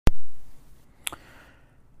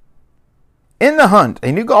In the Hunt,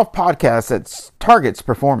 a new golf podcast that targets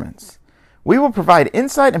performance. We will provide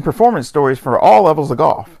insight and performance stories for all levels of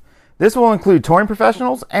golf. This will include touring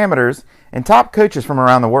professionals, amateurs, and top coaches from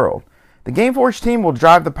around the world. The GameForge team will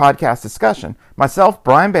drive the podcast discussion. Myself,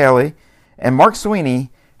 Brian Bailey, and Mark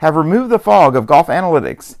Sweeney have removed the fog of golf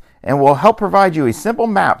analytics and will help provide you a simple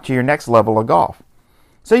map to your next level of golf.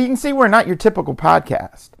 So you can see we're not your typical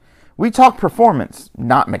podcast. We talk performance,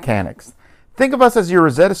 not mechanics. Think of us as your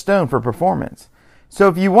Rosetta Stone for performance. So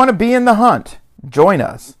if you want to be in the hunt, join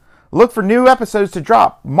us. Look for new episodes to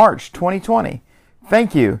drop March 2020.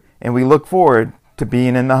 Thank you, and we look forward to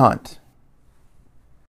being in the hunt.